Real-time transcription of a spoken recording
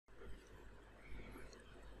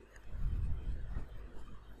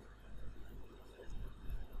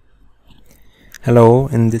Hello,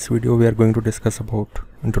 in this video we are going to discuss about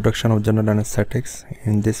introduction of general anesthetics.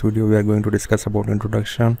 In this video we are going to discuss about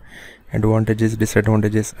introduction, advantages,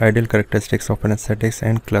 disadvantages, ideal characteristics of anesthetics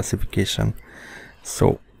and classification.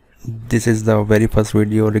 So this is the very first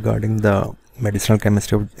video regarding the medicinal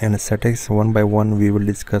chemistry of anesthetics. One by one we will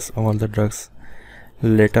discuss all the drugs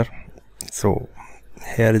later. So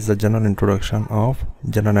here is the general introduction of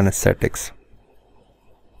general anesthetics.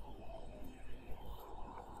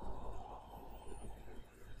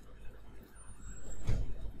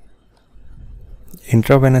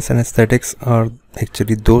 Intravenous anesthetics are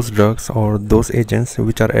actually those drugs or those agents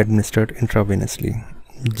which are administered intravenously.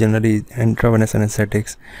 Generally, intravenous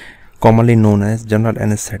anesthetics, commonly known as general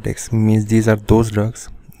anesthetics, means these are those drugs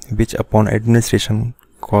which upon administration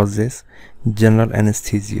causes general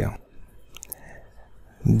anesthesia.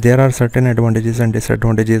 There are certain advantages and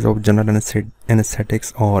disadvantages of general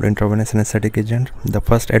anesthetics or intravenous anesthetic agent. The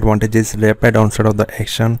first advantage is rapid onset of the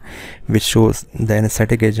action, which shows the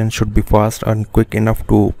anesthetic agent should be fast and quick enough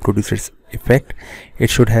to produce its effect.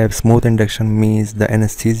 It should have smooth induction, means the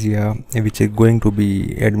anesthesia which is going to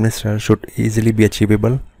be administered should easily be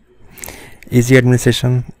achievable. Easy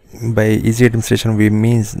administration, by easy administration we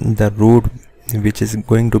means the route which is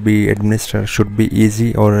going to be administered should be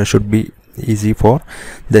easy or should be easy for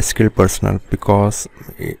the skilled personnel, because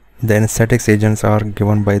the anesthetics agents are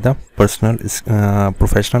given by the professional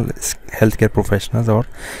healthcare professionals or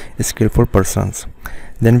skillful persons.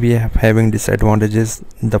 Then we have having disadvantages.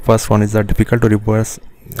 The first one is the difficult to reverse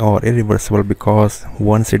or irreversible, because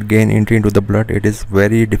once it gain entry into the blood, it is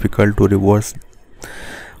very difficult to reverse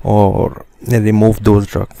or remove those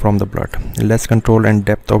drugs from the blood. Less control and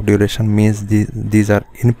depth of duration means these are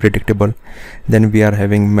unpredictable. Then we are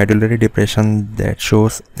having medullary depression, that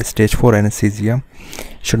shows stage 4 anesthesia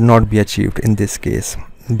should not be achieved in this case,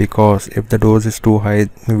 because if the dose is too high,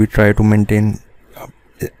 we try to maintain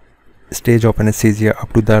stage of anesthesia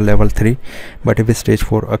up to the level 3, but if stage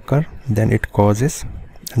 4 occur, then it causes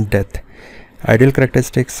death. Ideal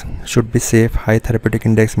characteristics should be safe. High therapeutic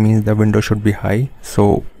index means the window should be high,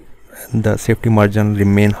 so the safety margin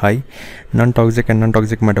remain high. Non-toxic and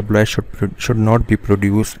non-toxic metabolites should not be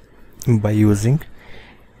produced by using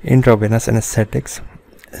intravenous anesthetics.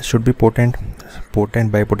 Should be potent.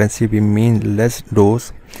 By potency we mean less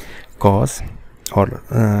dose cause or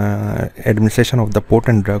administration of the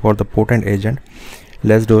potent drug or the potent agent.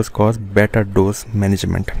 Less dose cause better dose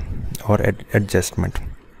management or adjustment.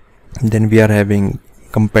 Then we are having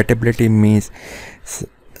compatibility, means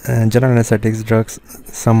general anesthetics drugs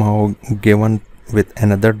somehow given with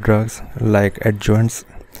another drugs like adjuvants,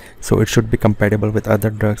 so it should be compatible with other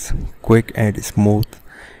drugs. Quick and smooth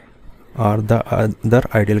are the other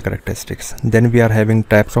ideal characteristics. Then we are having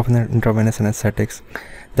types of intravenous anesthetics.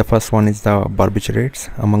 The first one is the barbiturates.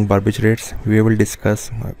 Among barbiturates we will discuss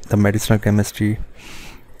the medicinal chemistry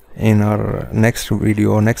in our next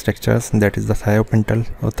video, next lectures, that is the thiopental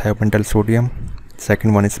or thiopental sodium.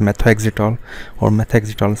 Second one is methohexital or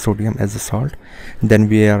methohexital sodium as a salt. Then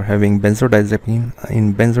we are having benzodiazepine.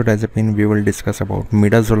 In benzodiazepine we will discuss about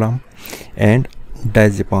midazolam and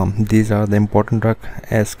diazepam. These are the important drugs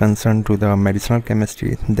as concerned to the medicinal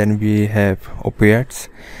chemistry. Then we have opioids.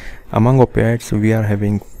 Among opioids we are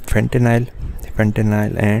having fentanyl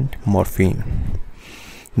and morphine.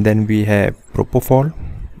 Then we have propofol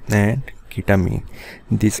and ketamine.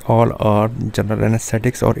 These all are general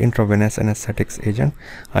anesthetics or intravenous anesthetics agent.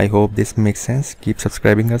 I hope this makes sense. Keep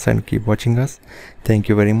subscribing us and keep watching us. Thank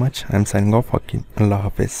you very much. I am signing off. Allah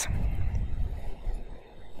Hafiz.